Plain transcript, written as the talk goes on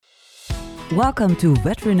Welcome to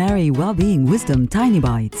Veterinary Wellbeing Wisdom Tiny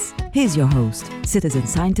Bites. Here's your host, citizen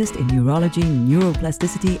scientist in neurology,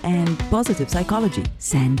 neuroplasticity, and positive psychology,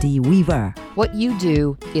 Sandy Weaver. What you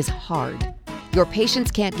do is hard. Your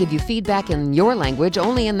patients can't give you feedback in your language,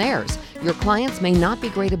 only in theirs. Your clients may not be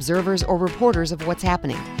great observers or reporters of what's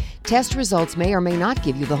happening. Test results may or may not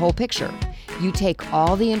give you the whole picture. You take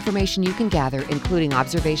all the information you can gather, including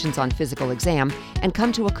observations on physical exam, and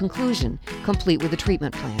come to a conclusion, complete with a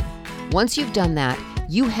treatment plan. Once you've done that,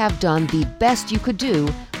 you have done the best you could do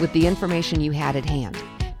with the information you had at hand.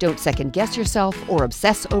 Don't second guess yourself or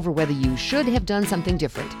obsess over whether you should have done something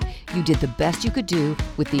different. You did the best you could do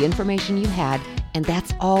with the information you had, and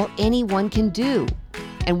that's all anyone can do.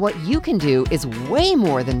 And what you can do is way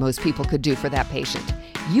more than most people could do for that patient.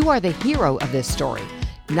 You are the hero of this story,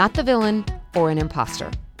 not the villain or an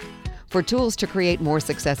imposter. For tools to create more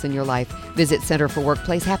success in your life, visit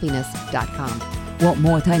centerforworkplacehappiness.com. Want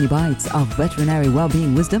more tiny bites of veterinary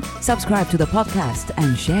well-being wisdom? Subscribe to the podcast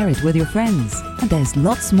and share it with your friends. And there's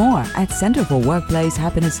lots more at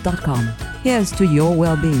centerforworkplacehappiness.com. Here's to your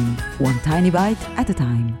well-being, one tiny bite at a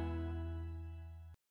time.